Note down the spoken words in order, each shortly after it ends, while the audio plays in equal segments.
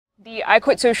The I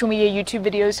Quit Social Media YouTube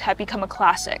videos have become a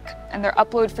classic, and their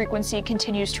upload frequency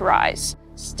continues to rise.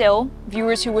 Still,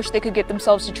 viewers who wish they could get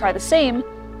themselves to try the same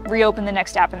reopen the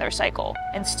next app in their cycle.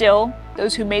 And still,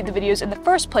 those who made the videos in the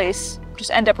first place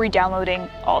just end up re-downloading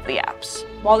all of the apps.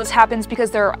 While this happens because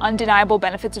there are undeniable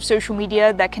benefits of social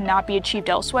media that cannot be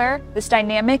achieved elsewhere, this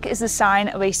dynamic is a sign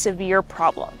of a severe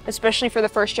problem, especially for the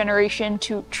first generation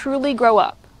to truly grow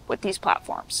up with these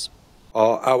platforms.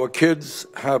 Our kids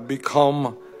have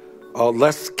become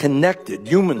less connected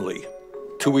humanly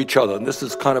to each other, and this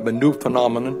is kind of a new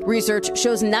phenomenon. Research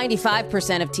shows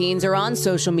 95% of teens are on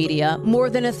social media.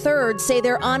 More than a third say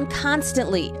they're on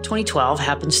constantly. 2012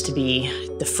 happens to be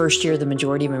the first year the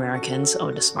majority of Americans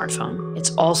owned a smartphone. It's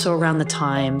also around the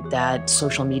time that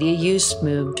social media use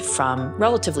moved from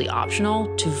relatively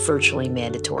optional to virtually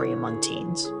mandatory among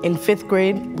teens. In 5th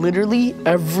grade, literally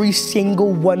every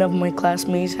single one of my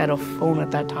classmates had a phone at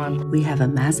that time. We have a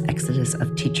mass exodus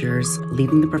of teachers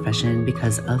leaving the profession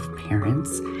because of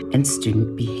parents and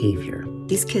student behavior.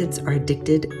 These kids are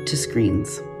addicted to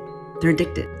screens. They're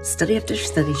addicted. Study after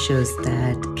study shows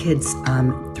that kids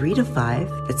 3 to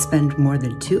 5 that spend more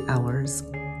than 2 hours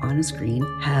on a screen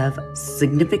have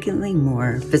significantly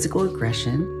more physical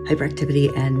aggression,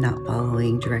 hyperactivity, and not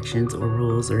following directions or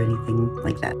rules or anything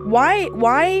like that.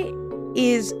 Why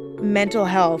is mental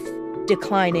health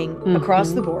declining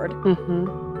across the board?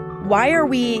 Why are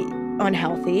we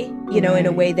unhealthy, in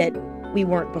a way that we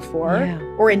weren't before,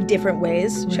 or in different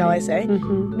ways, shall I say?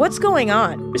 What's going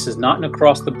on? This is not an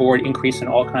across-the-board increase in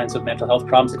all kinds of mental health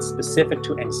problems. It's specific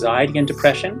to anxiety and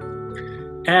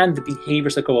depression and the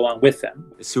behaviors that go along with them.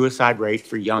 The suicide rate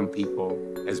for young people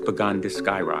has begun to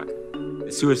skyrocket.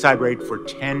 The suicide rate for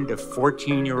 10 to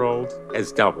 14-year-olds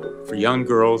has doubled. For young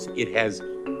girls, it has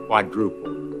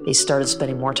quadrupled. They started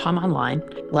spending more time online,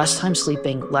 less time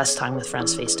sleeping, less time with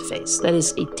friends face-to-face. That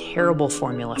is a terrible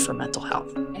formula for mental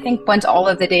health. I think once all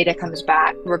of the data comes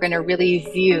back, we're going to really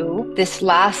view this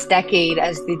last decade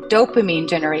as the dopamine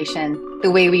generation, the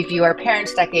way we view our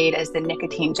parents' decade as the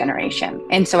nicotine generation.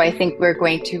 And so I think we're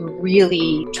going to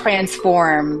really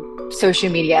transform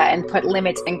social media and put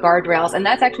limits and guardrails. And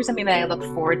that's actually something that I look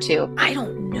forward to. I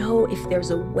don't know if there's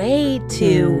a way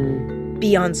to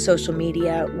be on social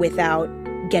media without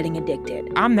getting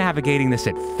addicted. I'm navigating this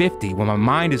at 50 when my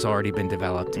mind has already been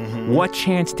developed. What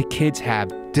chance do kids have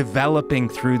developing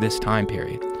through this time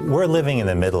period? We're living in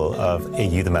the middle of a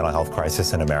youth mental health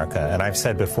crisis in America, and I've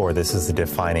said before, this is the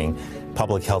defining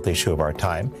public health issue of our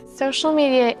time. Social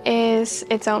media is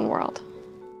its own world.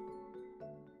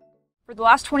 For the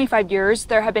last 25 years,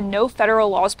 there have been no federal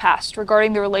laws passed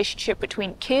regarding the relationship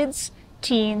between kids,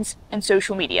 teens, and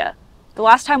social media. The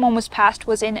last time one was passed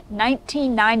was in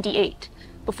 1998.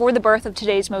 Before the birth of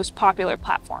today's most popular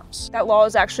platforms. That law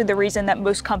is actually the reason that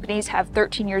most companies have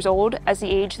 13 years old as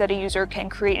the age that a user can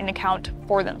create an account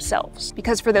for themselves.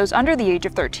 Because for those under the age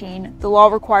of 13, the law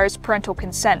requires parental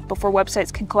consent before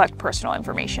websites can collect personal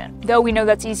information. Though we know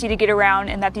that's easy to get around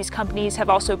and that these companies have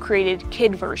also created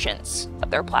kid versions of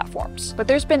their platforms. But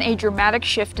there's been a dramatic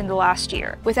shift in the last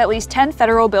year, with at least 10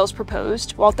 federal bills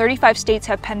proposed, while 35 states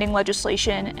have pending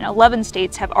legislation and 11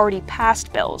 states have already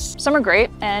passed bills. Some are great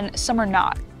and some are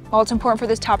not. While it's important for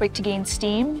this topic to gain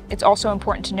steam, it's also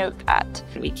important to note that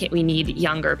we need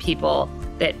younger people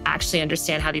that actually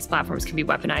understand how these platforms can be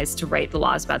weaponized to write the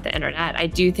laws about the internet. I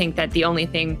do think that the only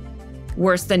thing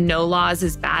worse than no laws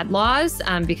is bad laws,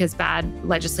 because bad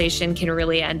legislation can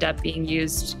really end up being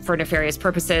used for nefarious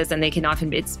purposes, and they can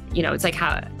often, it's like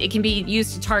how it can be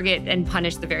used to target and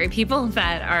punish the very people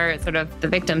that are sort of the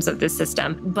victims of this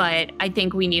system. But I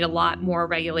think we need a lot more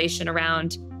regulation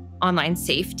around online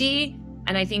safety.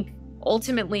 And I think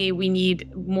ultimately we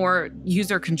need more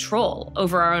user control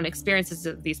over our own experiences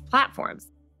of these platforms.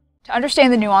 To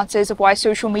understand the nuances of why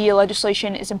social media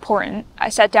legislation is important, I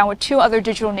sat down with 2 other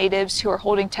digital natives who are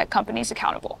holding tech companies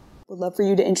accountable. Would love for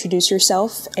you to introduce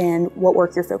yourself and what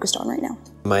work you're focused on right now.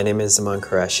 My name is Zamaan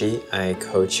Qureshi. I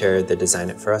co-chair the Design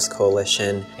It For Us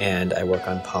coalition, and I work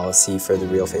on policy for the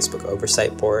Real Facebook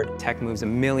Oversight Board. Tech moves a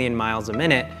million miles a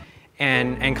minute,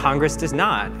 and Congress does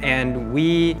not. And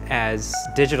we, as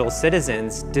digital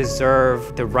citizens,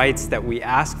 deserve the rights that we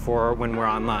ask for when we're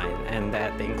online, and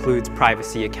that includes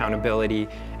privacy, accountability,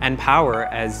 and power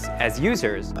as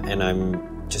users. And I'm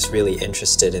just really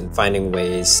interested in finding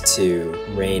ways to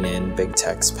rein in big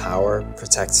tech's power,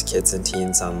 protect kids and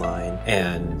teens online,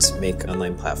 and make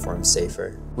online platforms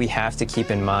safer. We have to keep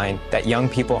in mind that young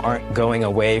people aren't going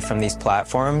away from these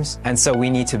platforms, and so we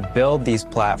need to build these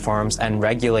platforms and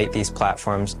regulate these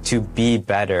platforms to be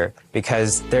better,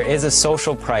 because there is a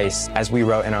social price, as we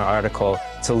wrote in our article,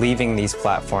 to leaving these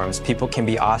platforms. People can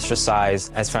be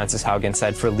ostracized, as Frances Haugen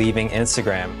said, for leaving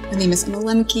Instagram. My name is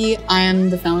Lembke. I am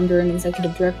the founder and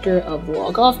executive director of the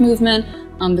Log Off movement.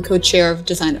 I'm the co-chair of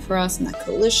Design It For Us and that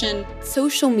coalition.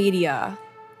 Social media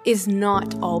is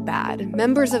not all bad.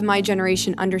 Members of my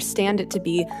generation understand it to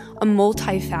be a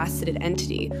multifaceted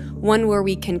entity, one where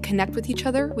we can connect with each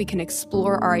other, we can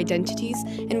explore our identities,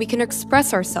 and we can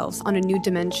express ourselves on a new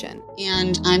dimension.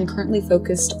 And I'm currently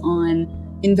focused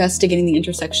on investigating the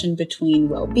intersection between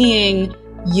well-being,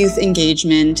 youth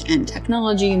engagement, and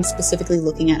technology, and specifically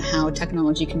looking at how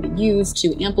technology can be used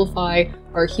to amplify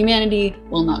our humanity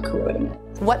while not corroding it.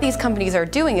 What these companies are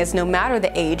doing is, no matter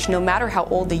the age, no matter how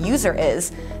old the user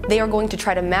is, they are going to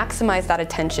try to maximize that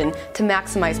attention to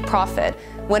maximize profit,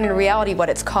 when in reality what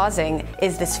it's causing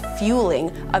is this fueling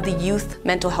of the youth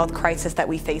mental health crisis that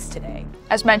we face today.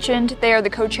 As mentioned, they are the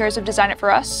co-chairs of Design It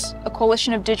For Us, a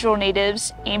coalition of digital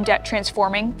natives aimed at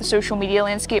transforming the social media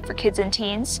landscape for kids and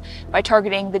teens by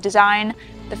targeting the design,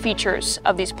 the features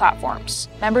of these platforms.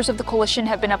 Members of the coalition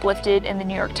have been uplifted in the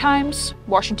New York Times,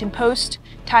 Washington Post,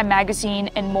 Time Magazine,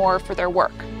 and more for their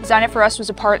work. Design It For Us was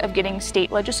a part of getting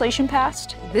state legislation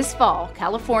passed. This fall,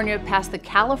 California passed the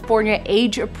California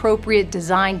Age-Appropriate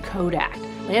Design Code Act,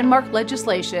 landmark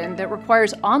legislation that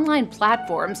requires online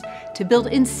platforms to build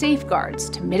in safeguards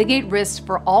to mitigate risks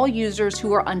for all users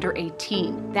who are under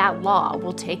 18. That law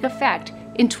will take effect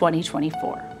in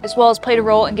 2024. As well as played a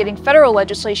role in getting federal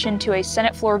legislation to a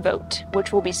Senate floor vote,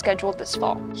 which will be scheduled this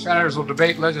fall. Senators will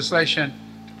debate legislation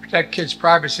to protect kids'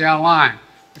 privacy online,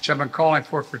 which I've been calling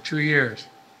for 2 years.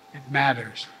 It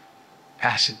matters.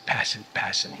 Pass it, pass it,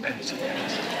 pass it, pass it,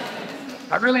 pass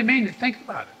it. I really mean it. Think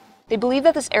about it. They believe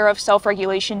that this era of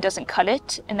self-regulation doesn't cut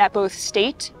it, and that both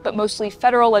state, but mostly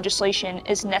federal legislation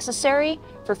is necessary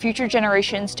for future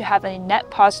generations to have a net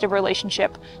positive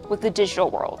relationship with the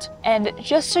digital world. And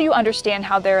just so you understand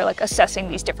how they're assessing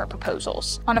these different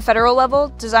proposals. On a federal level,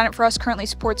 Design It For Us currently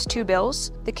supports 2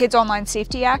 bills. The Kids Online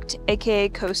Safety Act, aka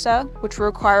KOSA, which will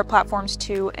require platforms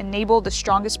to enable the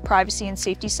strongest privacy and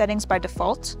safety settings by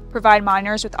default, provide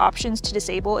minors with options to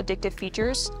disable addictive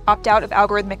features, opt out of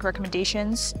algorithmic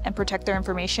recommendations, and protect their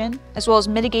information, as well as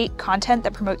mitigate content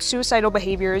that promotes suicidal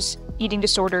behaviors, eating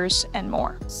disorders, and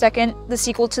more. Second, the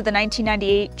sequel to the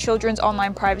 1998 Children's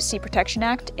Online Privacy Protection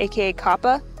Act, aka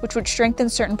COPPA, which would strengthen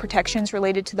certain protections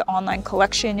related to the online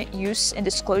collection, use, and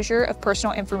disclosure of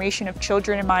personal information of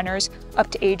children and minors up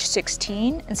to age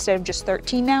 16 instead of just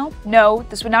 13 now. No,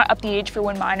 this would not up the age for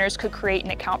when minors could create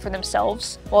an account for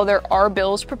themselves. While there are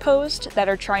bills proposed that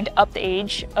are trying to up the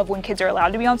age of when kids are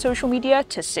allowed to be on social media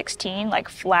to 16,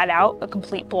 flat out, a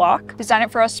complete block, Design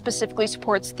It For Us specifically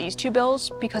supports these 2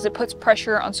 bills because it puts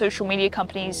pressure on social media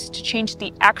companies to change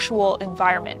the actual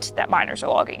environment that minors are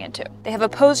logging into. They have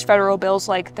opposed federal bills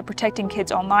like the Protecting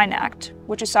Kids Online Act,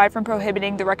 which aside from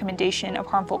prohibiting the recommendation of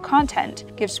harmful content,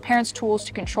 gives parents tools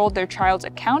to control their child's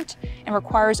account and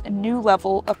requires a new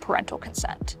level of parental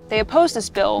consent. They oppose this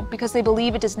bill because they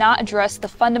believe it does not address the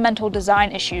fundamental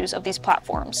design issues of these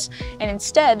platforms, and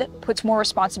instead puts more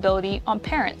responsibility on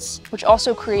parents, which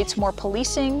also creates more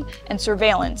policing and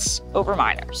surveillance over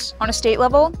minors. On a state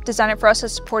level, Design It For Us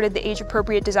has supported the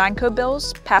age-appropriate design code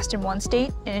bills passed in one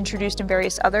state and introduced in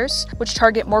various others, which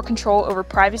target more control over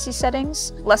privacy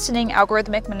settings, lessening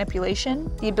algorithmic manipulation,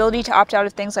 the ability to opt out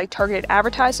of things like targeted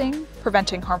advertising,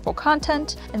 preventing harmful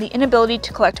content, and the inability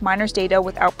to collect minors' data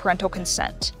without parental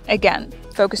consent. Again,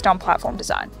 focused on platform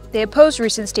design. They oppose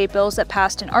recent state bills that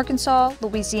passed in Arkansas,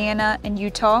 Louisiana, and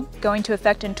Utah, going to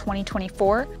effect in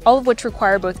 2024, all of which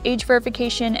require both age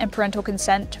verification and parental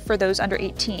consent for those under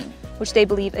 18, which they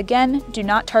believe, again, do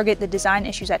not target the design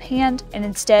issues at hand and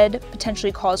instead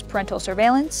potentially cause parental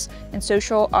surveillance and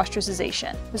social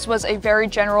ostracization. This was a very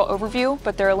general overview,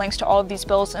 but there are links to all of these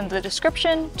bills in the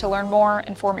description to learn more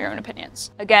and form your own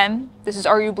opinions. Again, this is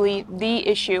arguably the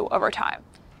issue of our time.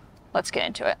 Let's get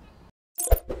into it.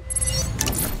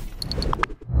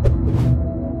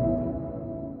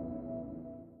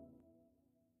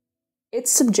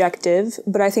 It's subjective,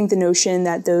 but I think the notion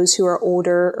that those who are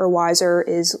older or wiser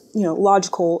is,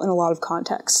 logical in a lot of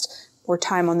context. More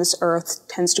time on this earth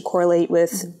tends to correlate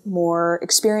with more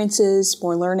experiences,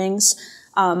 more learnings.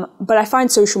 But I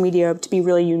find social media to be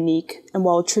really unique. And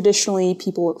while traditionally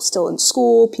people still in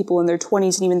school, people in their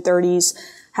 20s and even 30s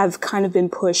have kind of been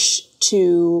pushed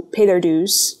to pay their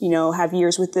dues, have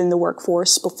years within the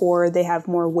workforce before they have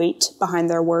more weight behind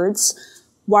their words.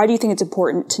 Why do you think it's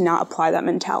important to not apply that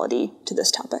mentality to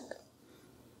this topic?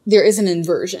 There is an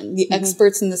inversion. The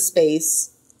experts in the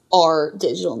space are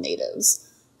digital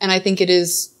natives. And I think it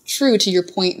is true to your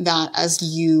point that as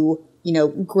you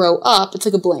grow up, it's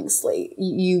like a blank slate.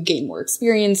 You gain more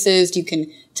experiences, you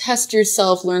can test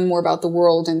yourself, learn more about the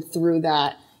world, and through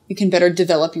that, you can better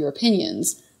develop your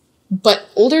opinions. But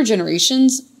older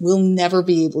generations will never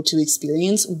be able to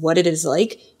experience what it is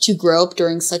like to grow up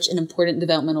during such an important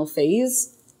developmental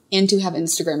phase and to have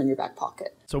Instagram in your back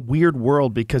pocket. It's a weird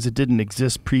world because it didn't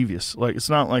exist previous. Like, it's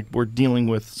not like we're dealing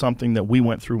with something that we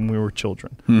went through when we were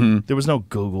children. Mm-hmm. There was no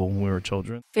Google when we were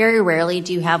children. Very rarely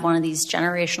do you have one of these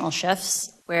generational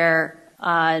shifts where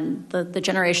the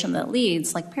generation that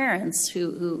leads, like parents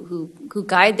who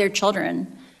guide their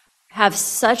children, have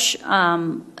such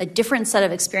a different set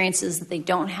of experiences that they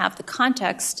don't have the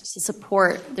context to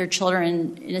support their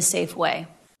children in a safe way.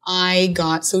 I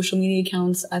got social media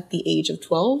accounts at the age of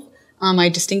 12. I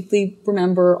distinctly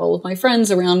remember all of my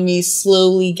friends around me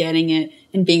slowly getting it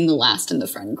and being the last in the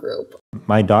friend group.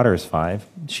 My daughter's 5.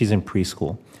 She's in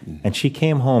preschool. And she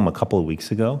came home a couple of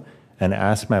weeks ago and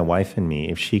asked my wife and me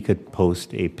if she could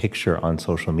post a picture on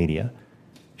social media.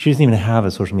 She doesn't even have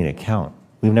a social media account.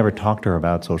 We've never talked to her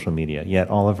about social media, yet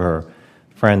all of her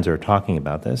friends are talking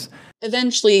about this.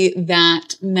 Eventually,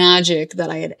 that magic that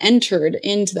I had entered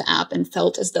into the app and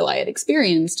felt as though I had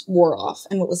experienced wore off,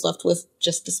 and what was left was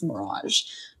just this mirage,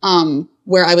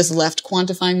 where I was left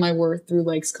quantifying my worth through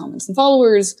likes, comments, and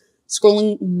followers,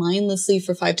 scrolling mindlessly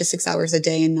for 5 to 6 hours a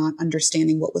day and not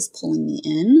understanding what was pulling me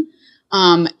in.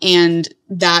 And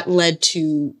that led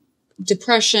to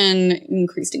depression,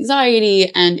 increased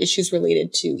anxiety, and issues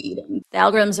related to eating. The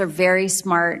algorithms are very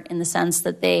smart in the sense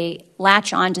that they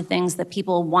latch on to things that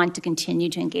people want to continue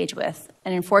to engage with.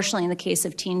 And unfortunately, in the case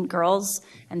of teen girls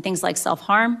and things like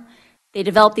self-harm, they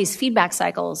develop these feedback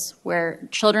cycles where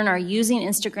children are using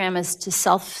Instagram as to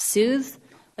self-soothe,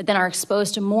 but then are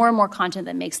exposed to more and more content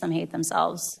that makes them hate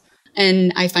themselves.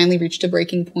 And I finally reached a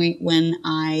breaking point when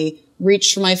I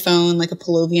reached for my phone like a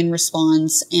Pavlovian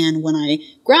response, and when I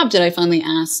grabbed it, I finally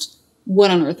asked, what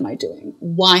on earth am I doing?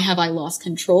 Why have I lost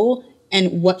control?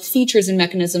 And what features and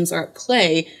mechanisms are at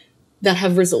play that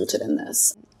have resulted in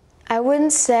this? I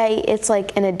wouldn't say it's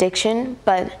like an addiction,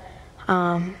 but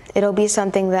it'll be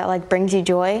something that like brings you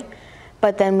joy.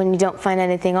 But then when you don't find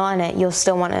anything on it, you'll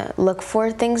still want to look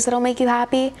for things that'll make you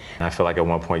happy. I feel like at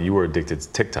one point you were addicted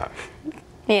to TikTok.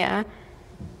 Yeah.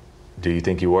 Do you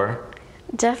think you were?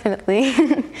 Definitely.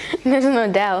 There's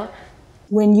no doubt.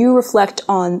 When you reflect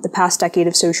on the past decade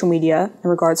of social media in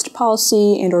regards to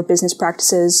policy and or business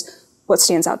practices, what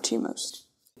stands out to you most?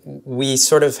 We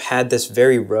sort of had this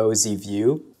very rosy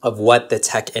view of what the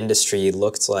tech industry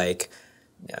looked like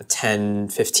 10,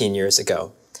 15 years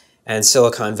ago. And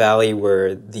Silicon Valley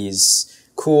were these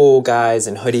cool guys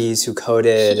in hoodies who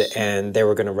coded, and they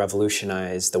were going to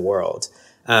revolutionize the world.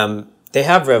 They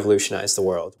have revolutionized the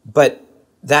world, but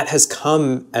that has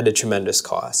come at a tremendous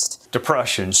cost.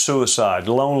 Depression, suicide,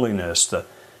 loneliness, the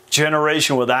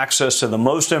generation with access to the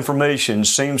most information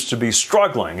seems to be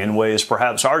struggling in ways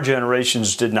perhaps our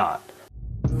generations did not.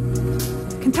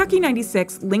 Kentucky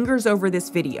 96 lingers over this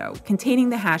video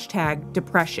containing the hashtag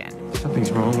depression.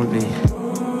 Something's wrong with me.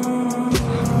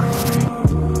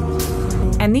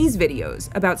 And these videos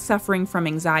about suffering from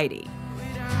anxiety.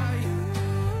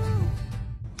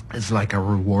 It's like a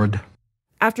reward.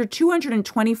 After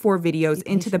 224 videos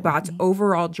into the bot's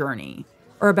overall journey,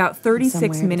 or about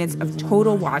 36 minutes of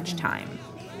total watch time,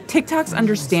 TikTok's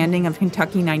understanding of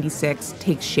Kentucky 96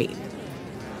 takes shape.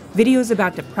 Videos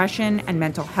about depression and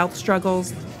mental health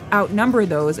struggles outnumber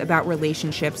those about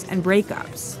relationships and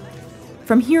breakups.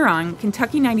 From here on,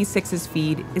 Kentucky 96's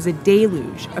feed is a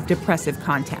deluge of depressive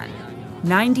content.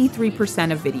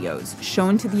 93% of videos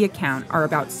shown to the account are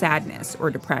about sadness or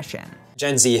depression.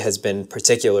 Gen Z has been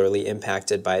particularly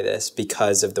impacted by this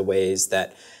because of the ways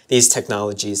that these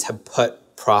technologies have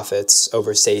put profits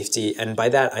over safety. And by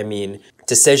that, I mean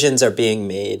decisions are being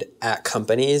made at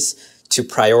companies to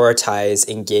prioritize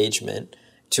engagement,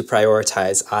 to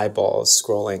prioritize eyeballs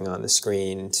scrolling on the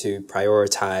screen, to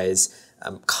prioritize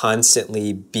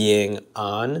constantly being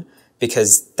on,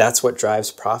 because that's what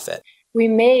drives profit. We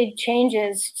made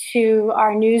changes to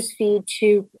our newsfeed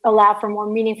to allow for more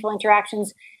meaningful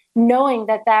interactions, knowing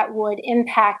that that would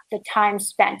impact the time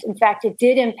spent. In fact, it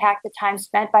did impact the time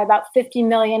spent by about 50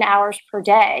 million hours per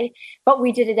day, but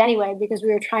we did it anyway because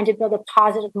we were trying to build a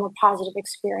positive, more positive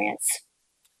experience.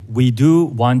 We do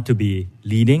want to be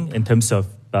leading in terms of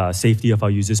safety of our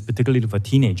users, particularly for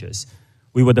teenagers.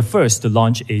 We were the first to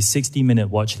launch a 60-minute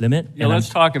watch limit. Yeah, let's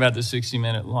talk about the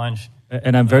 60-minute launch.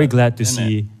 And I'm very glad to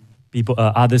see people,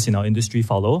 others in our industry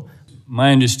follow.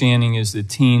 My understanding is that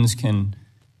teens can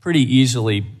pretty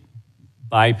easily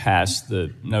bypass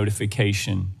the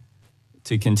notification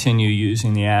to continue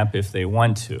using the app if they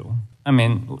want to. I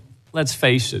mean, let's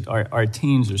face it, our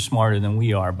teens are smarter than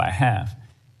we are by half.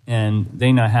 And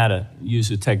they know how to use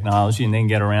the technology, and they can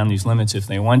get around these limits if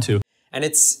they want to. And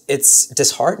it's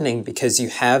disheartening because you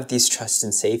have these trust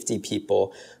and safety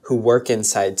people who work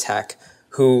inside tech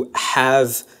who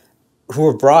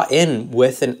are brought in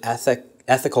with an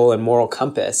ethical and moral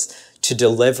compass to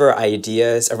deliver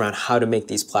ideas around how to make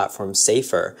these platforms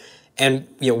safer. And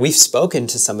we've spoken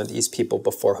to some of these people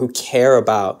before who care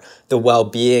about the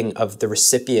well-being of the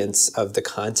recipients of the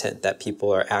content that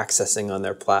people are accessing on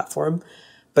their platform,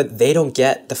 but they don't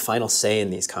get the final say in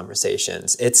these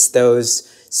conversations. It's those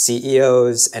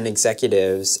CEOs and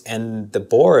executives and the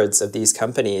boards of these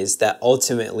companies that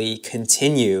ultimately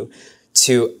continue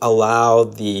to allow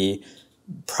the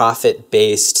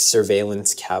profit-based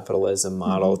surveillance capitalism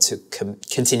model to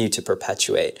continue to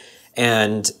perpetuate.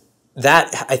 And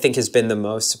that, I think, has been the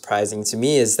most surprising to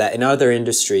me, is that in other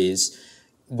industries,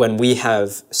 when we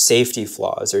have safety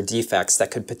flaws or defects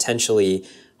that could potentially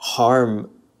harm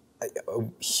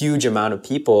a huge amount of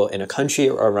people in a country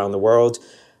or around the world,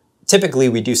 typically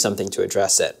we do something to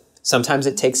address it. Sometimes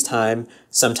it takes time.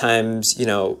 Sometimes,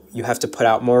 you have to put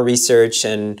out more research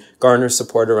and garner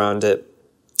support around it.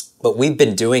 But we've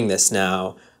been doing this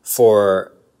now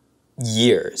for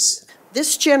years.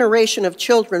 This generation of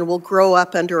children will grow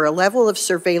up under a level of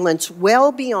surveillance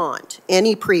well beyond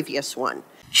any previous one.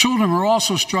 Children were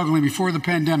also struggling before the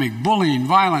pandemic: bullying,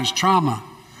 violence, trauma,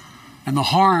 and the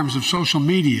harms of social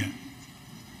media.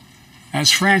 As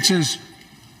Frances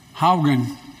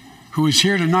Haugen, who is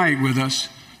here tonight with us,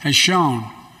 has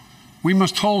shown, we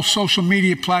must hold social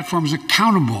media platforms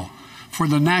accountable for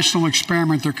the national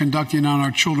experiment they're conducting on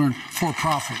our children for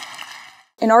profit.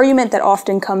 An argument that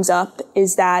often comes up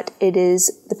is that it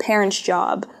is the parents'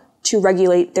 job to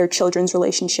regulate their children's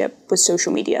relationship with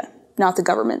social media, not the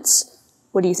government's.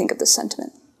 What do you think of this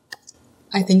sentiment?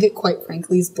 I think it quite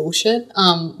frankly is bullshit,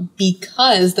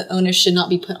 because the onus should not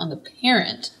be put on the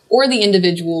parent or the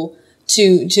individual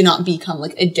to not become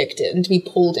addicted and to be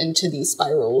pulled into these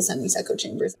spirals and these echo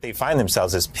chambers. They find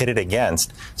themselves as pitted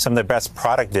against some of the best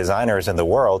product designers in the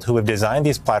world who have designed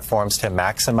these platforms to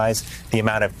maximize the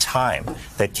amount of time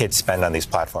that kids spend on these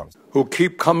platforms. Who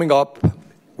keep coming up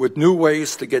with new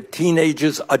ways to get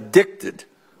teenagers addicted.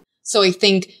 So I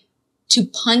think to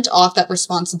punt off that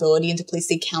responsibility and to place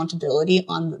the accountability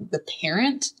on the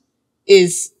parent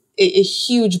is a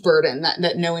huge burden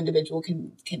that no individual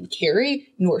can carry,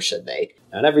 nor should they.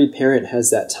 Not every parent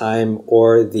has that time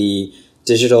or the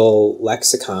digital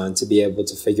lexicon to be able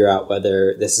to figure out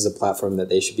whether this is a platform that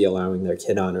they should be allowing their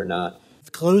kid on or not.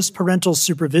 Close parental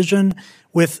supervision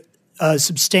with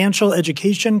substantial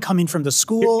education coming from the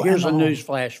school. Here's a news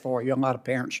flash for you. A lot of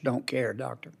parents don't care,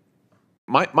 doctor.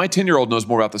 My 10-year-old knows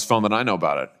more about this phone than I know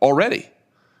about it already.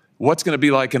 What's going to be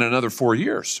like in another 4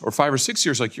 years or 5 or 6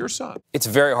 years like your son? It's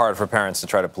very hard for parents to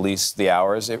try to police the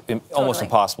hours. Almost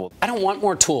impossible. I don't want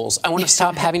more tools. I want to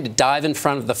stop having to dive in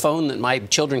front of the phone that my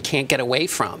children can't get away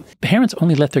from. Parents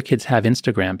only let their kids have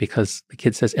Instagram because the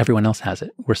kid says everyone else has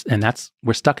it.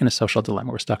 We're stuck in a social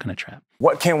dilemma. We're stuck in a trap.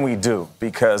 What can we do?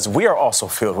 Because we are also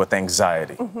filled with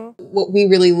anxiety. What we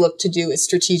really look to do is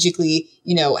strategically,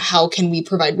 how can we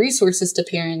provide resources to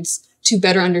parents to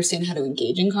better understand how to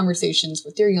engage in conversations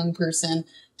with their young person,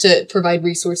 to provide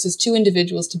resources to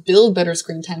individuals to build better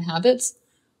screen time habits.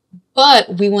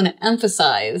 But we want to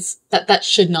emphasize that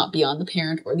should not be on the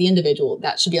parent or the individual.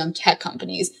 That should be on tech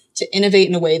companies to innovate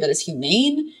in a way that is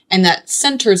humane and that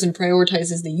centers and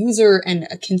prioritizes the user and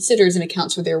considers and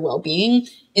accounts for their well-being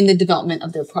in the development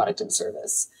of their product and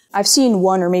service. I've seen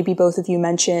one or maybe both of you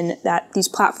mention that these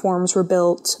platforms were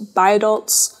built by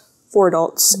adults for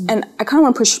adults. And I kind of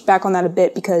want to push back on that a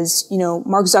bit because,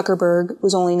 Mark Zuckerberg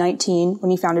was only 19 when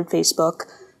he founded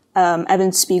Facebook.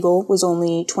 Evan Spiegel was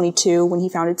only 22 when he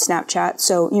founded Snapchat.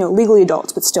 So, legally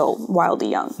adults, but still wildly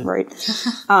young, right?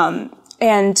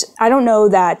 And I don't know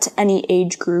that any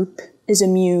age group is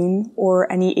immune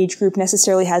or any age group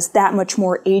necessarily has that much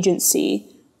more agency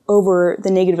over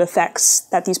the negative effects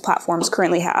that these platforms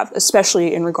currently have,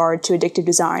 especially in regard to addictive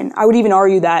design. I would even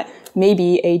argue that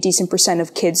maybe a decent percent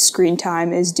of kids' screen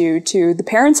time is due to the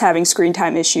parents having screen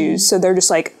time issues. So they're just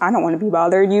like, I don't want to be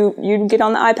bothered. You get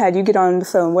on the iPad, you get on the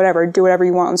phone, whatever, do whatever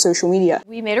you want on social media.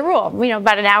 We made a rule,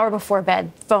 about an hour before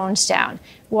bed, phones down.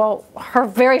 Well, her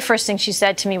very first thing she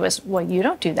said to me was, well, you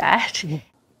don't do that.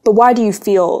 But why do you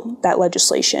feel that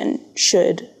legislation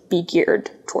should be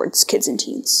geared towards kids and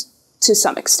teens to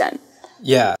some extent?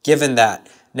 Yeah, given that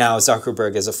now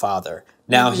Zuckerberg is a father,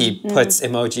 now he puts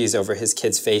emojis over his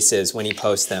kids' faces when he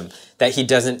posts them, that he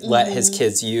doesn't let his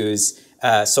kids use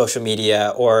social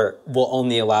media, or will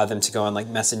only allow them to go on like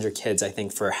Messenger Kids, I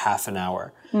think, for half an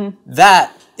hour.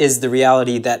 That is the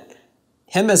reality that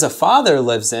him as a father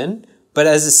lives in, but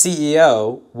as a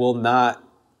CEO will not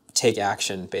take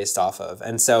action based off of.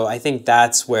 And so I think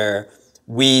that's where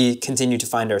we continue to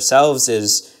find ourselves,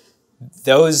 is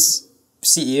those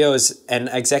CEOs and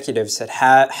executives that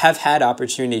have had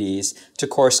opportunities to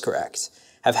course correct,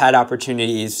 have had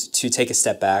opportunities to take a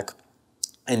step back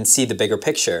and see the bigger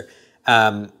picture.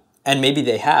 And maybe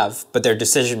they have, but their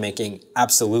decision-making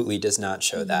absolutely does not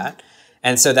show that.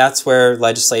 And so that's where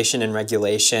legislation and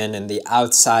regulation and the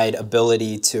outside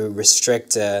ability to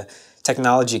restrict a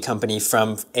technology company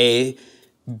from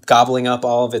gobbling up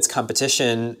all of its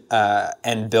competition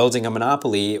and building a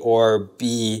monopoly, or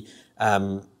B,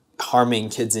 harming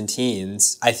kids and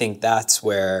teens. I think that's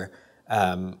where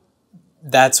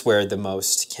the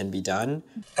most can be done.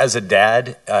 As a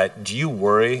dad, do you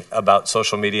worry about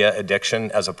social media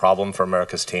addiction as a problem for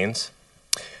America's teens?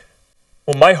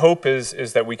 Well, my hope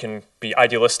is that we can be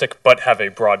idealistic but have a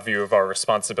broad view of our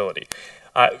responsibility.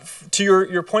 To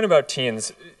your point about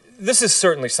teens, this is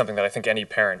certainly something that I think any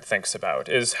parent thinks about,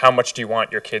 is how much do you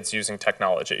want your kids using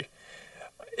technology?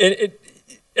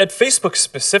 At Facebook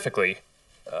specifically,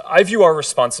 I view our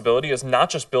responsibility as not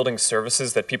just building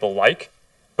services that people like,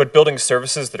 but building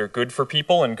services that are good for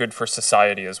people and good for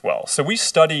society as well. So we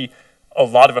study a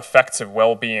lot of effects of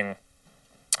well-being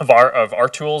of our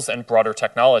tools and broader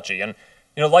technology. And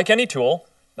like any tool,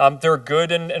 there are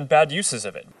good and bad uses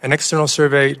of it. An external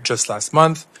survey just last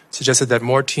month suggested that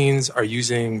more teens are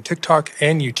using TikTok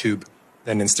and YouTube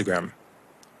than Instagram.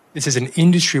 This is an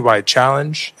industry-wide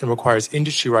challenge and requires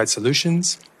industry-wide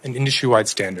solutions and industry-wide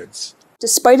standards.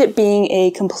 Despite it being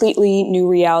a completely new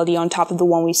reality on top of the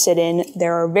one we sit in,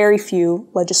 there are very few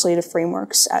legislative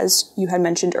frameworks, as you had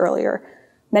mentioned earlier.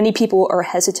 Many people are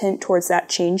hesitant towards that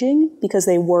changing because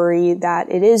they worry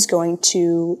that it is going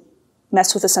to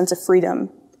mess with a sense of freedom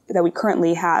that we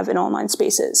currently have in online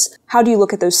spaces. How do you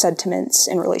look at those sentiments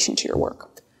in relation to your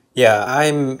work? Yeah,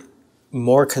 I'm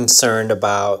more concerned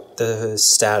about the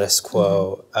status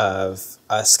quo of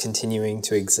us continuing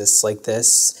to exist like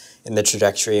this in the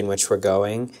trajectory in which we're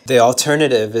going. The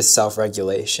alternative is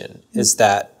self-regulation, is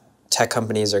that tech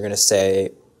companies are going to say,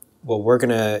 well, we're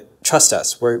going to trust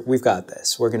us. We've got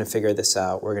this. We're going to figure this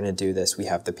out. We're going to do this. We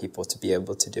have the people to be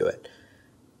able to do it.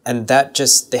 And that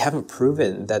they haven't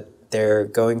proven that they're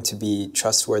going to be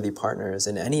trustworthy partners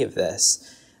in any of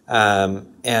this.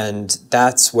 And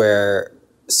that's where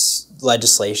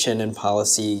legislation and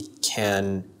policy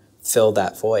can fill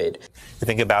that void. You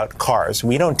think about cars.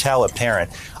 We don't tell a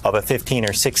parent of a 15 or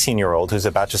 16-year-old who's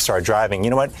about to start driving, you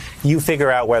know what, you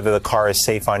figure out whether the car is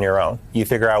safe on your own. You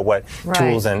figure out what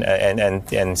tools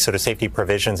and sort of safety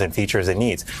provisions and features it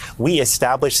needs. We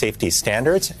establish safety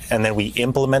standards, and then we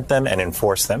implement them and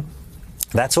enforce them.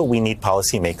 That's what we need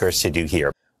policymakers to do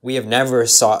here. We have never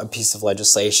sought a piece of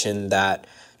legislation that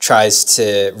tries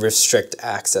to restrict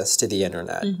access to the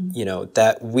internet.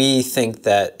 That we think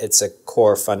that it's a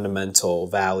core fundamental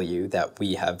value that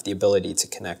we have the ability to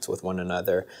connect with one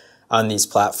another on these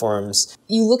platforms.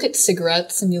 You look at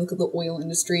cigarettes and you look at the oil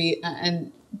industry,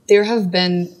 and there have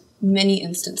been many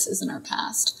instances in our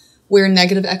past where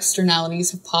negative externalities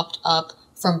have popped up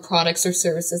from products or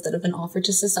services that have been offered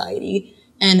to society.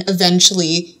 And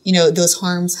eventually, those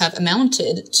harms have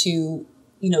amounted to,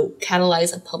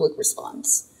 catalyze a public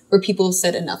response where people have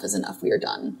said enough is enough, we are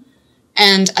done.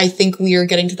 And I think we are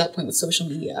getting to that point with social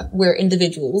media where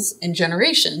individuals and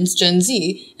generations, Gen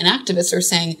Z and activists, are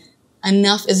saying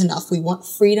enough is enough. We want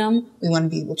freedom. We want to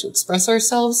be able to express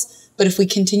ourselves. But if we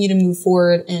continue to move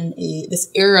forward in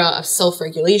this era of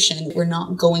self-regulation, we're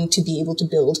not going to be able to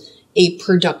build a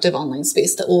productive online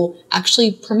space that will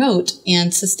actually promote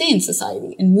and sustain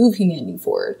society and move humanity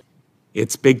forward.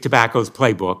 It's Big Tobacco's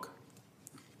playbook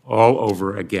all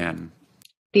over again.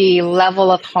 The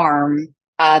level of harm,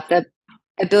 the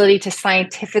ability to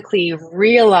scientifically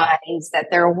realize that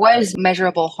there was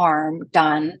measurable harm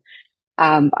done,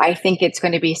 I think it's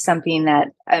going to be something that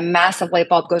a massive light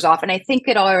bulb goes off, and I think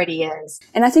it already is.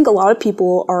 And I think a lot of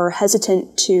people are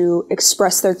hesitant to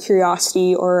express their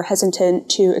curiosity or hesitant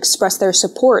to express their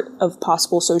support of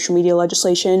possible social media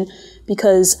legislation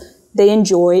because they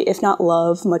enjoy, if not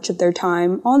love, much of their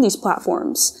time on these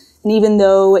platforms. And even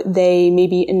though they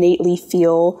maybe innately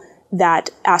feel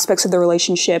that aspects of the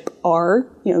relationship are,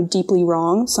 deeply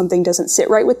wrong, something doesn't sit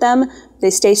right with them, they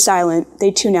stay silent,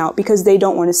 they tune out because they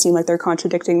don't want to seem like they're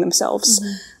contradicting themselves.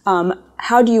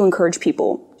 How do you encourage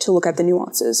people to look at the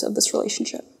nuances of this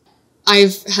relationship?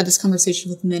 I've had this conversation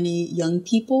with many young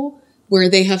people where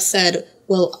they have said,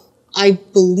 well, I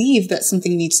believe that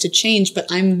something needs to change, but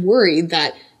I'm worried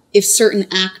that if certain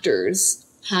actors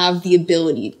have the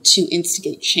ability to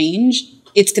instigate change,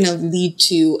 it's going to lead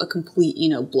to a complete,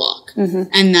 block.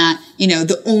 And that,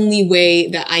 the only way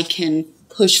that I can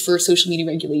push for social media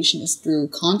regulation is through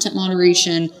content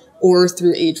moderation or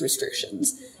through age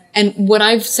restrictions. And what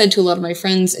I've said to a lot of my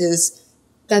friends is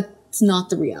that's not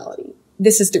the reality.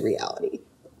 This is the reality.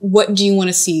 What do you want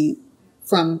to see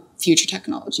from future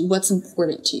technology? What's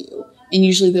important to you? And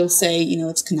usually they'll say,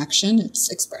 it's connection,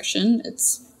 it's expression,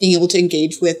 it's being able to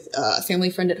engage with a family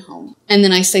friend at home. And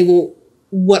then I say, well,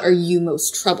 what are you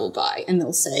most troubled by? And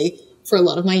they'll say, for a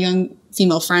lot of my young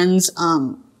female friends,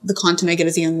 the content I get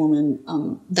as a young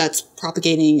woman, that's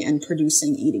propagating and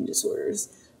producing eating disorders.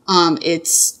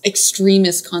 It's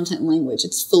extremist content and language.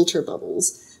 It's filter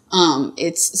bubbles.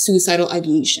 It's suicidal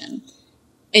ideation.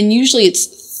 And usually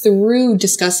it's through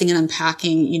discussing and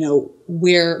unpacking,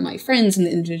 where my friends and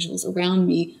the individuals around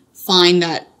me find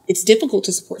that it's difficult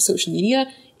to support social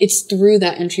media. It's through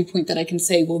that entry point that I can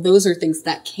say, well, those are things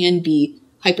that can be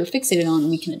hyperfixated on and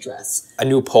we can address. A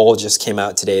new poll just came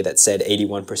out today that said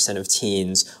 81% of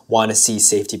teens want to see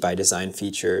safety by design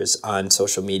features on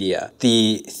social media.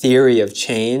 The theory of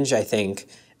change, I think,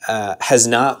 has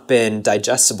not been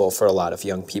digestible for a lot of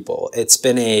young people. It's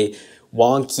been a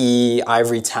wonky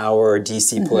ivory tower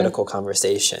DC political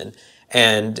conversation.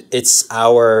 And it's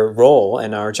our role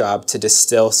and our job to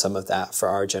distill some of that for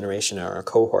our generation or our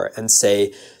cohort and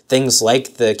say things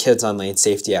like the Kids Online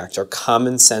Safety Act are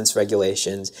common sense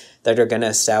regulations that are going to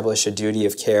establish a duty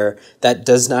of care that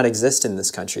does not exist in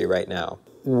this country right now.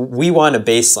 We want a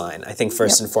baseline, I think,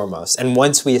 first and foremost. And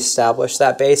once we establish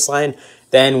that baseline,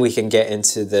 then we can get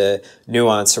into the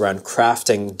nuance around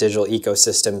crafting digital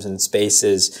ecosystems and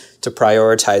spaces to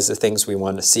prioritize the things we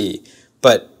want to see.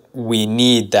 But we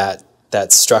need that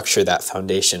structure, that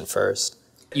foundation first.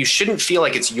 You shouldn't feel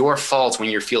like it's your fault when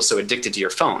you feel so addicted to your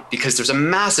phone, because there's a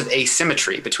massive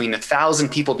asymmetry between the 1,000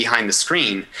 people behind the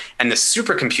screen and the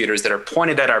supercomputers that are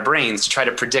pointed at our brains to try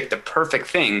to predict the perfect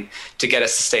thing to get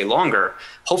us to stay longer.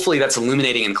 Hopefully that's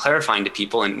illuminating and clarifying to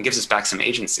people and gives us back some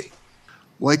agency.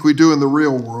 Like we do in the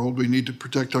real world, we need to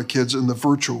protect our kids in the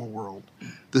virtual world.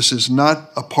 This is not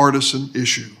a partisan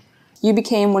issue. You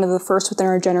became one of the first within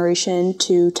our generation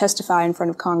to testify in front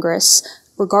of Congress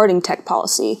regarding tech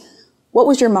policy. What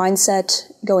was your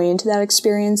mindset going into that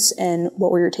experience, and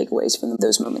what were your takeaways from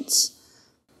those moments?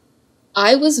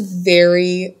 I was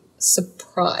very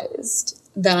surprised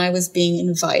that I was being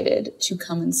invited to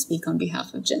come and speak on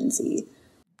behalf of Gen Z.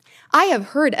 I have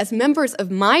heard as members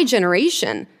of my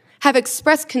generation have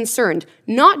expressed concern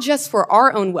not just for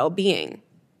our own well-being,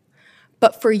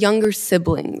 but for younger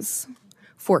siblings,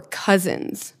 for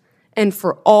cousins, and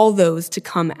for all those to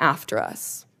come after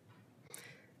us.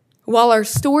 While our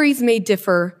stories may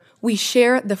differ, we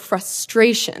share the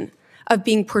frustration of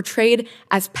being portrayed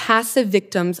as passive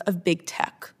victims of big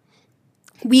tech.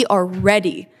 We are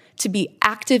ready to be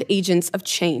active agents of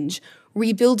change,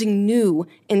 rebuilding new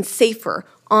and safer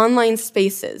online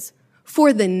spaces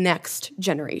for the next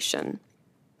generation.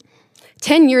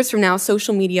 10 years from now,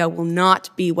 social media will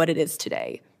not be what it is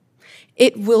today.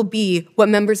 It will be what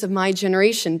members of my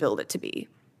generation build it to be.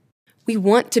 We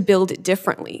want to build it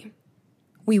differently.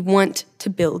 We want to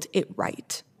build it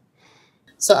right.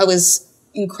 So I was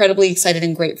incredibly excited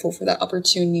and grateful for that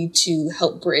opportunity to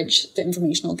help bridge the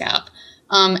informational gap.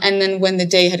 And then when the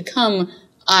day had come,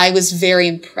 I was very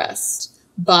impressed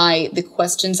by the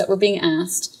questions that were being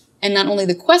asked. And not only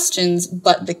the questions,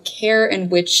 but the care in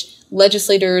which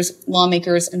legislators,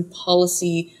 lawmakers, and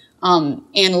policy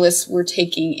analysts were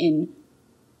taking in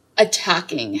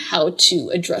attacking how to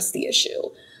address the issue.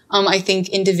 I think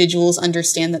individuals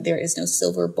understand that there is no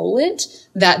silver bullet,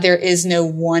 that there is no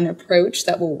one approach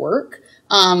that will work.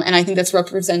 And I think that's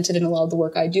represented in a lot of the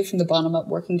work I do from the bottom up,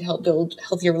 working to help build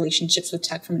healthier relationships with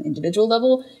tech from an individual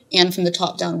level, and from the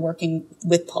top down, working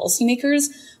with policymakers.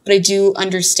 But I do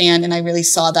understand, and I really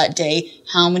saw that day,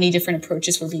 how many different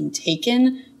approaches were being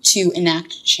taken to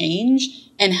enact change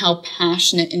and how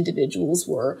passionate individuals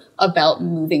were about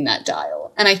moving that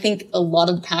dial. And I think a lot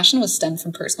of the passion was stemmed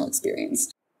from personal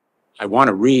experience. I want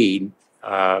to read,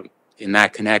 in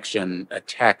that connection, a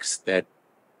text that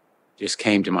just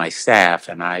came to my staff,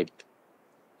 and I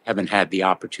haven't had the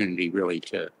opportunity really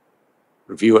to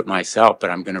review it myself, but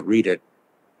I'm going to read it.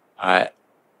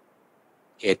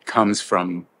 It comes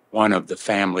from one of the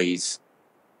families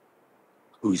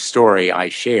whose story I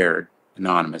shared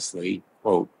anonymously.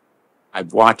 Quote,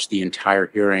 "I've watched the entire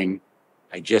hearing.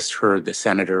 I just heard the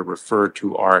senator refer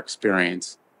to our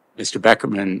experience. Mr.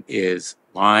 Beckerman is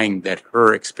lying that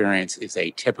her experience is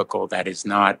atypical. That is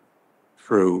not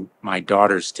through, my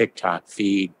daughter's TikTok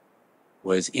feed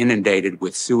was inundated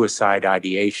with suicide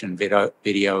ideation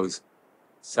videos,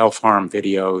 self-harm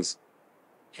videos,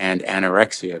 and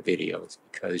anorexia videos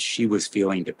because she was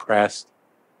feeling depressed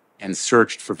and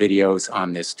searched for videos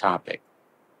on this topic.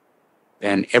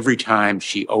 Then every time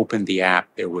she opened the app,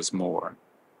 there was more.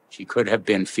 She could have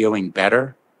been feeling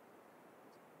better,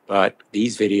 but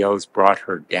these videos brought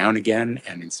her down again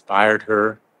and inspired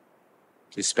her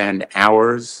to spend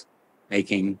hours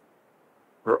making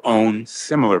her own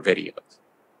similar videos.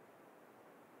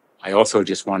 I also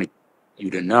just wanted you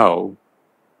to know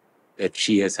that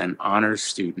she is an honors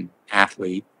student,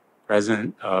 athlete,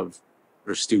 president of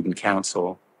her student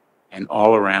council, and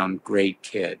all-around great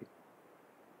kid.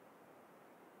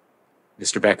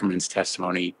 Mr. Beckerman's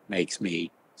testimony makes me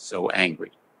so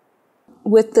angry.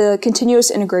 With the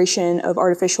continuous integration of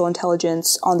artificial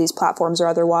intelligence on these platforms or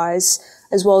otherwise,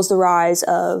 as well as the rise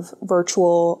of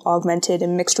virtual, augmented,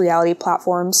 and mixed reality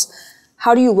platforms,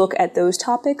 how do you look at those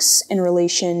topics in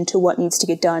relation to what needs to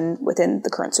get done within the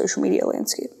current social media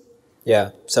landscape?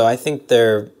 Yeah, so I think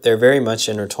they're very much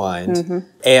intertwined. Mm-hmm.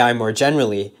 AI more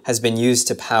generally has been used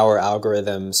to power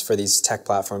algorithms for these tech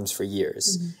platforms for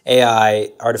years. Mm-hmm.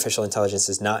 AI, artificial intelligence,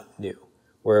 is not new.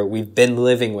 We've been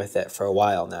living with it for a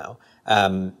while now.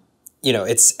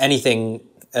 It's anything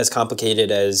as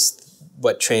complicated as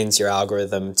what trains your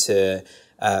algorithm to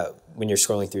when you're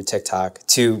scrolling through TikTok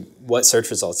to what search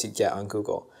results you get on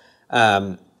Google.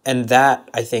 And that,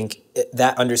 I think,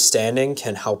 that understanding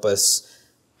can help us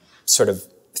sort of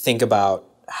think about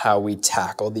how we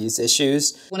tackle these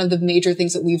issues. One of the major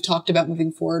things that we've talked about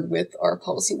moving forward with our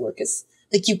policy work is,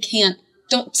 like,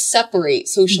 don't separate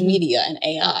social media and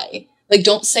AI. Like,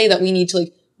 don't say that we need to,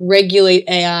 like, regulate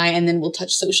AI and then we'll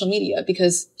touch social media,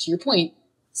 because to your point,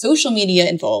 social media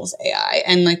involves AI,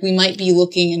 and like we might be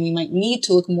looking and we might need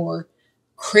to look more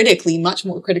critically, much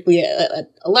more critically at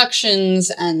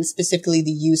elections and specifically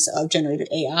the use of generative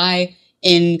AI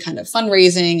in kind of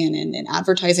fundraising and in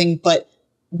advertising. But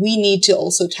we need to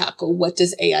also tackle, what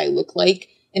does AI look like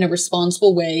in a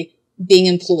responsible way being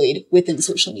employed within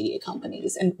social media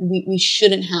companies? And we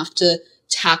shouldn't have to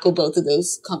tackle both of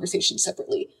those conversations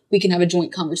separately. We can have a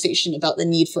joint conversation about the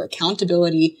need for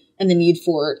accountability and the need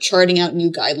for charting out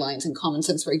new guidelines and common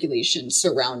sense regulations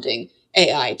surrounding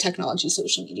AI, technology,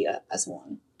 social media as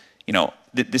one.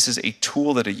 This is a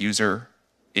tool that a user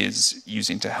is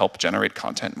using to help generate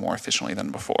content more efficiently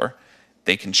than before.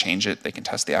 They can change it, they can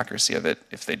test the accuracy of it.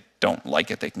 If they don't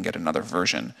like it, they can get another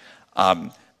version.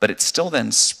 But it still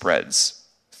then spreads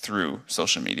through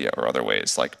social media or other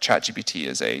ways. Like ChatGPT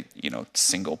is a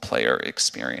single player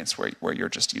experience where you're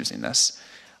just using this.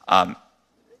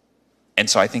 And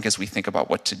so I think as we think about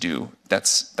what to do,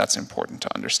 that's important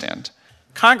to understand.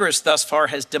 Congress thus far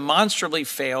has demonstrably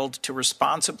failed to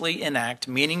responsibly enact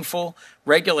meaningful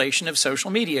regulation of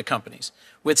social media companies,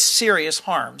 with serious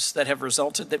harms that have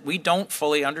resulted that we don't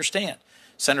fully understand.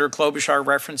 Senator Klobuchar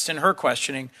referenced in her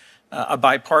questioning a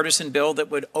bipartisan bill that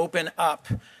would open up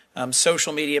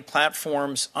social media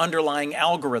platforms' underlying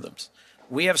algorithms.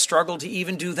 We have struggled to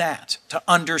even do that, to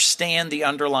understand the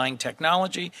underlying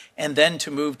technology and then to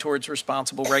move towards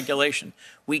responsible regulation.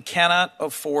 We cannot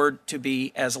afford to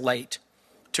be as late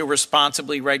to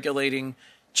responsibly regulating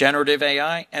generative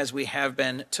AI as we have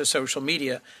been to social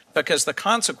media, because the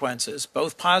consequences,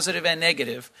 both positive and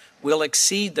negative, will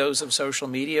exceed those of social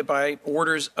media by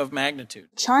orders of magnitude.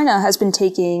 China has been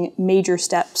taking major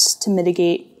steps to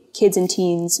mitigate kids and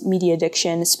teens' media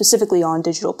addiction, specifically on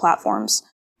digital platforms.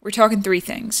 We're talking three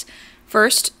things.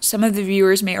 First, some of the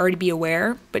viewers may already be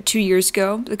aware, but 2 years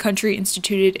ago, the country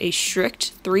instituted a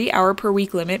strict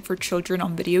 3-hour-per-week limit for children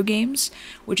on video games,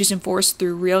 which is enforced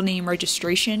through real name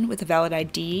registration with a valid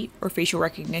ID or facial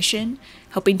recognition,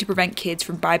 helping to prevent kids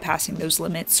from bypassing those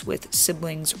limits with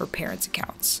siblings or parents'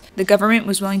 accounts. The government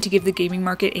was willing to give the gaming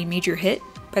market a major hit.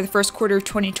 By the first quarter of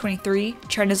 2023,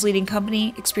 China's leading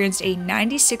company experienced a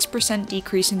 96%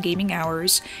 decrease in gaming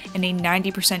hours and a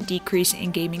 90% decrease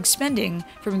in gaming spending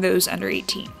from those under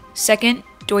 18. Second,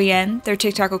 Douyin, their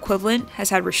TikTok equivalent, has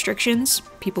had restrictions.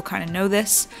 People kind of know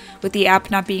this, with the app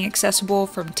not being accessible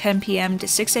from 10 p.m. to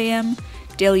 6 a.m.,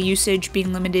 daily usage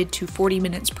being limited to 40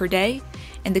 minutes per day,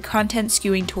 and the content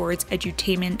skewing towards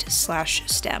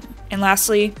edutainment/STEM. And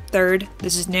lastly, third,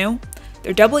 this is new,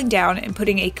 they're doubling down and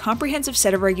putting a comprehensive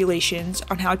set of regulations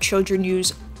on how children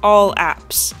use all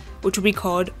apps, which will be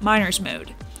called Minors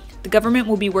Mode. The government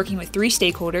will be working with 3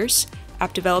 stakeholders: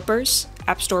 app developers,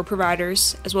 app store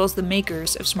providers, as well as the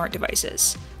makers of smart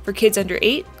devices. For kids under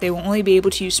 8, they will only be able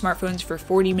to use smartphones for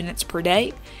 40 minutes per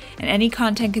day, and any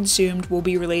content consumed will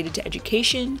be related to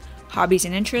education, hobbies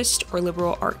and interests, or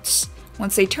liberal arts.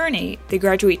 Once they turn 8, they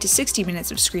graduate to 60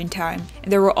 minutes of screen time,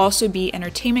 and there will also be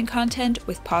entertainment content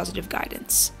with positive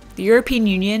guidance. The European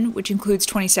Union, which includes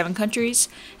 27 countries,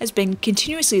 has been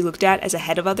continuously looked at as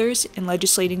ahead of others in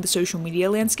legislating the social media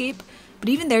landscape, but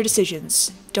even their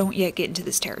decisions don't yet get into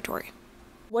this territory.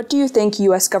 What do you think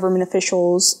U.S. government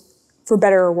officials, for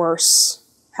better or worse,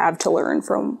 have to learn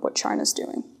from what China's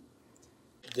doing?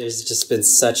 There's just been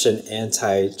such an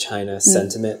anti-China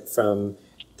sentiment from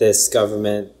this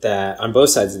government that on both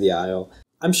sides of the aisle.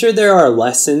 I'm sure there are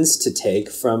lessons to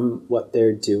take from what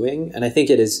they're doing, and I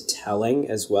think it is telling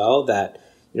as well that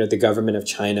the government of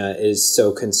China is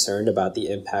so concerned about the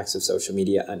impacts of social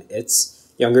media on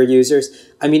its younger users.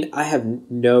 I mean, I have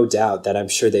no doubt that I'm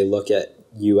sure they look at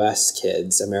U.S.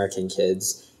 kids, American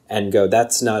kids, and go,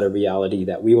 that's not a reality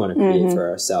that we want to create for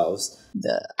ourselves.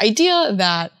 The idea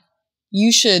that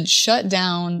you should shut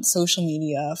down social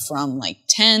media from like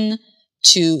 10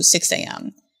 to 6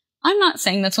 a.m. I'm not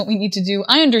saying that's what we need to do.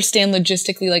 I understand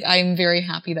logistically, like, I'm very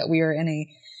happy that we are in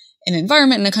an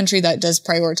environment in a country that does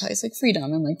prioritize like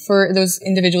freedom and like for those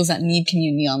individuals that need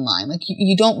community online. Like,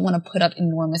 you don't want to put up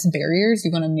enormous barriers.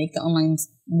 You want to make the online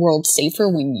world safer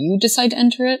when you decide to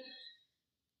enter it.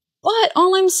 But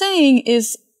all I'm saying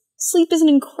is sleep is an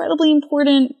incredibly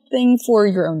important thing for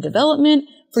your own development,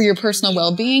 for your personal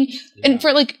well-being, and for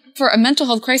a mental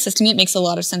health crisis. To me, it makes a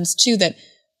lot of sense too that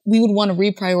we would want to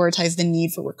reprioritize the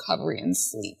need for recovery and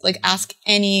sleep. Like, ask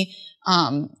any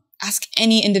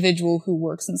individual who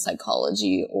works in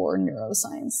psychology or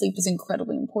neuroscience. Sleep is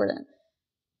incredibly important.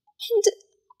 And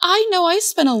I know I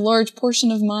spent a large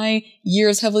portion of my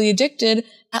years heavily addicted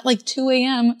at like 2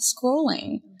 a.m.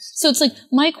 scrolling. So it's like,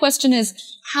 my question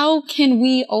is, how can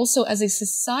we also as a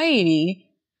society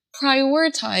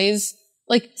prioritize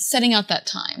like setting out that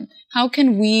time? How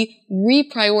can we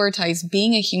reprioritize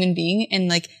being a human being and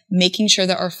like making sure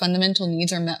that our fundamental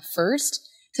needs are met first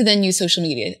to then use social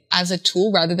media as a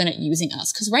tool rather than it using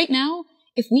us? Because right now,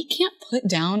 if we can't put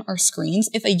down our screens,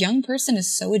 if a young person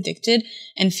is so addicted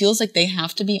and feels like they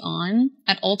have to be on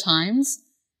at all times,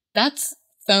 that's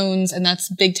phones and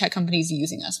that's big tech companies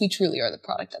using us. We truly are the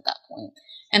product at that point.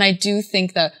 And I do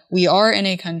think that we are in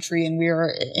a country and we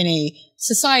are in a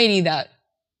society that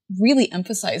really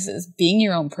emphasizes being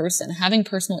your own person, having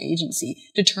personal agency,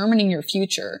 determining your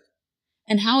future.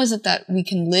 And how is it that we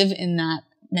can live in that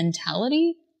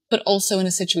mentality, but also in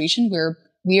a situation where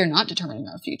we are not determining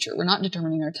our future, we're not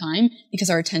determining our time because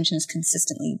our attention is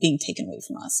consistently being taken away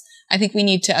from us? I think we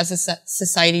need to, as a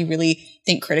society, really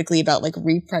think critically about like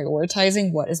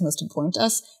reprioritizing what is most important to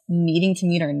us, needing to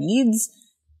meet our needs.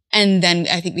 And then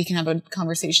I think we can have a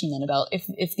conversation then about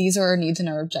if these are our needs and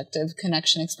our objective,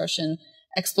 connection, expression,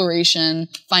 exploration,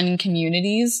 finding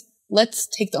communities, let's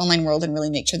take the online world and really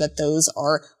make sure that those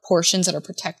are portions that are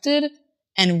protected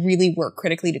and really work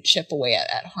critically to chip away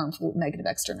at harmful negative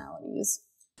externalities.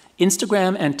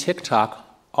 Instagram and TikTok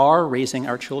are raising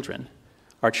our children.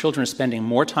 Our children are spending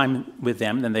more time with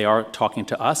them than they are talking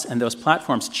to us, and those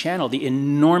platforms channel the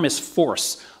enormous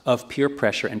force of peer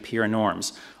pressure and peer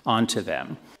norms onto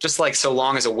them. Just like so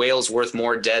long as a whale's worth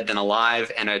more dead than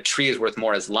alive and a tree is worth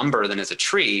more as lumber than as a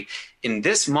tree, in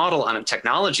this model on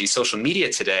technology, social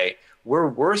media today, we're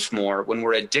worth more when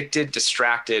we're addicted,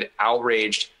 distracted,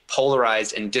 outraged,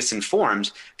 polarized, and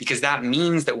disinformed, because that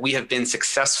means that we have been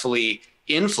successfully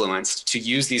influenced to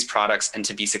use these products and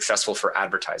to be successful for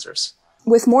advertisers.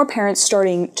 With more parents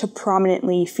starting to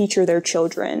prominently feature their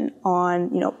children on,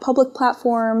 public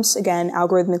platforms, again,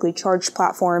 algorithmically charged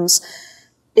platforms,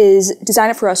 is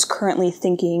Design It For Us currently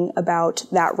thinking about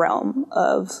that realm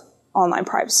of online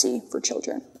privacy for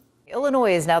children?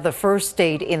 Illinois is now the first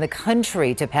state in the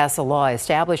country to pass a law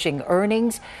establishing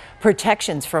earnings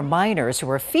protections for minors who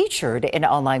are featured in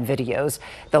online videos.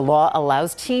 The law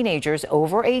allows teenagers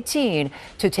over 18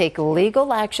 to take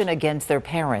legal action against their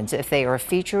parents if they are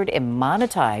featured in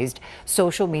monetized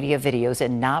social media videos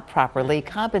and not properly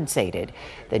compensated.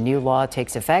 The new law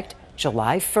takes effect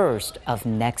July 1st of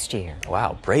next year.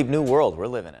 Wow, brave new world we're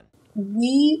living in.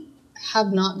 We have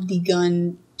not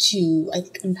begun to, I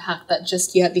think, unpack that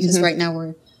just yet because right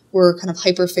now we're kind of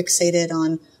hyper fixated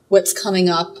on what's coming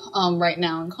up right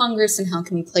now in Congress and how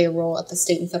can we play a role at the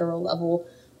state and federal level,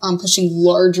 pushing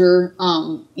larger,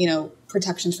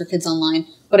 protections for kids online.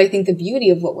 But I think the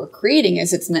beauty of what we're creating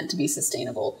is it's meant to be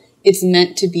sustainable. It's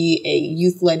meant to be a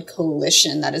youth-led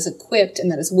coalition that is equipped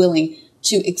and that is willing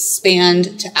to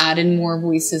expand, to add in more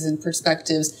voices and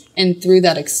perspectives, and through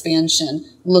that expansion,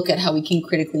 look at how we can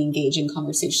critically engage in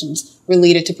conversations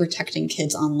related to protecting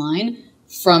kids online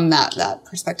from that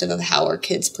perspective of how are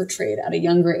kids portrayed at a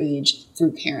younger age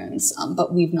through parents.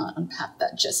 But we've not unpacked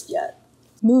that just yet.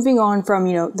 Moving on from,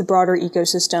 the broader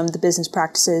ecosystem, the business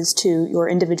practices, to your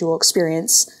individual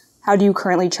experience, how do you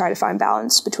currently try to find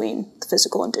balance between the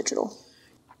physical and digital?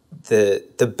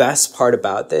 The best part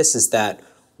about this is that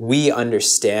we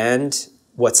understand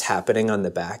what's happening on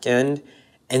the back end.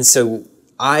 And so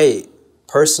I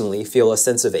personally feel a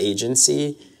sense of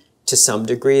agency to some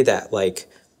degree that, like,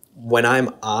 when I'm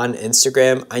on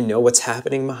Instagram, I know what's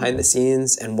happening behind the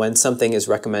scenes. And when something is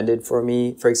recommended for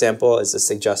me, for example, as a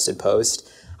suggested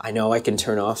post, I know I can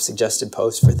turn off suggested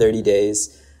posts for 30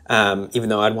 days, even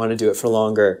though I'd want to do it for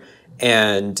longer,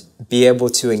 and be able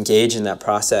to engage in that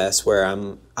process where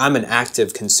I'm an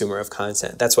active consumer of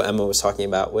content. That's what Emma was talking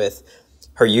about with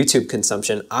her YouTube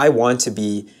consumption. I want to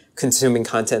be consuming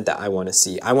content that I want to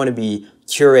see. I want to be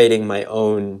curating my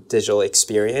own digital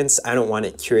experience. I don't want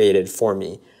it curated for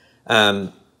me.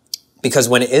 Because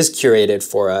when it is curated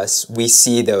for us, we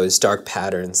see those dark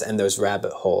patterns and those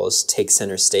rabbit holes take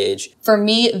center stage. For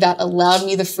me, that allowed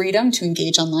me the freedom to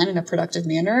engage online in a productive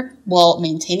manner while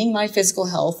maintaining my physical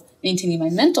health, maintaining my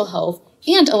mental health,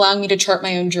 and allowing me to chart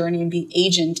my own journey and be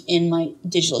agent in my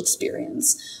digital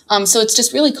experience. So it's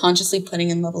just really consciously putting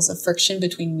in levels of friction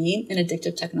between me and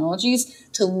addictive technologies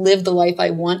to live the life I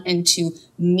want and to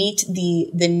meet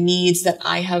the needs that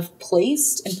I have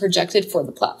placed and projected for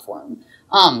the platform.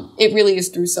 It really is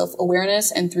through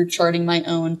self-awareness and through charting my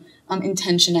own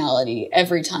intentionality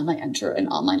every time I enter an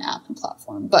online app and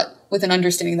platform, but with an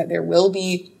understanding that there will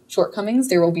be shortcomings,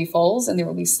 there will be falls, and there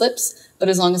will be slips. But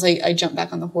as long as I jump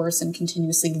back on the horse and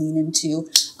continuously lean into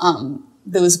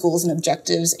those goals and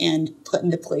objectives and put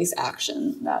into place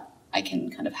action, that I can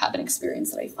kind of have an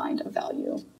experience that I find of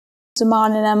value.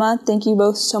 Zamaan and Emma, thank you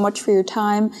both so much for your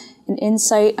time and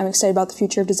insight. I'm excited about the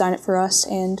future of Design It For Us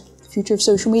and the future of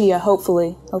social media,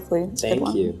 hopefully. It's a good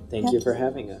one. Thank you. Thank you for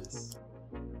having us.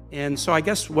 And so I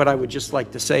guess what I would just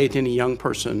like to say to any young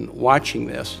person watching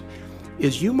this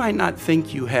is you might not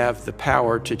think you have the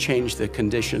power to change the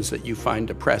conditions that you find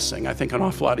depressing. I think an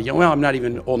awful lot of young, well, I'm not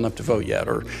even old enough to vote yet,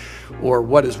 or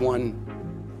what does one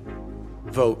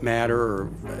vote matter,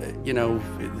 or,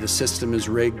 the system is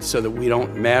rigged so that we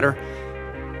don't matter.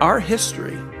 Our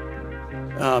history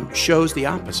shows the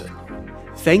opposite.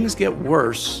 Things get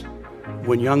worse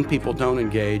when young people don't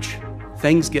engage.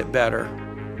 Things get better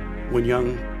when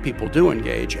young people do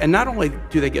engage. And not only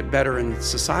do they get better in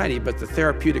society, but the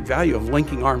therapeutic value of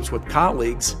linking arms with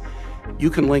colleagues.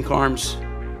 You can link arms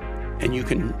and you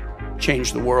can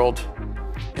change the world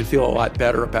and feel a lot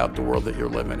better about the world that you're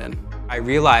living in. I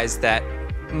realized that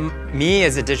me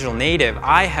as a digital native,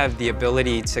 I have the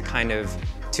ability to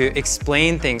to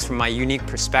explain things from my unique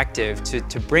perspective,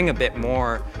 to bring a bit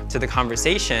more to the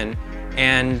conversation,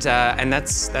 and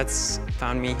that's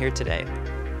found me here today.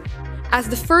 As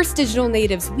the first digital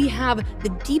natives, we have the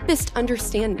deepest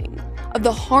understanding of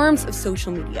the harms of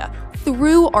social media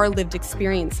through our lived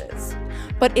experiences.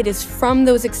 But it is from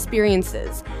those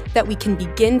experiences that we can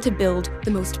begin to build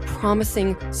the most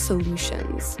promising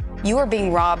solutions. You are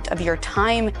being robbed of your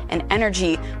time and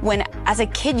energy when, as a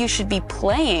kid, you should be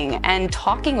playing and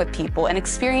talking with people and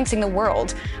experiencing the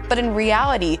world. But in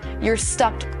reality, you're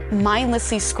stuck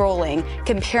mindlessly scrolling,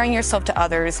 comparing yourself to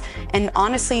others, and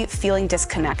honestly feeling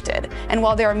disconnected. And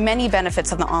while there are many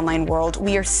benefits of the online world,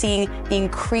 we are seeing the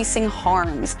increasing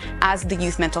harms as the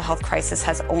youth mental health crisis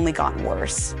has only gotten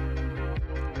worse.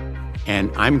 And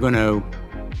I'm going to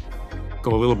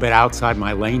go a little bit outside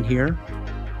my lane here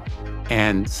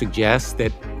and suggest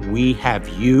that we have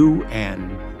you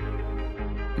and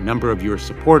a number of your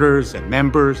supporters and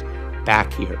members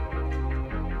back here.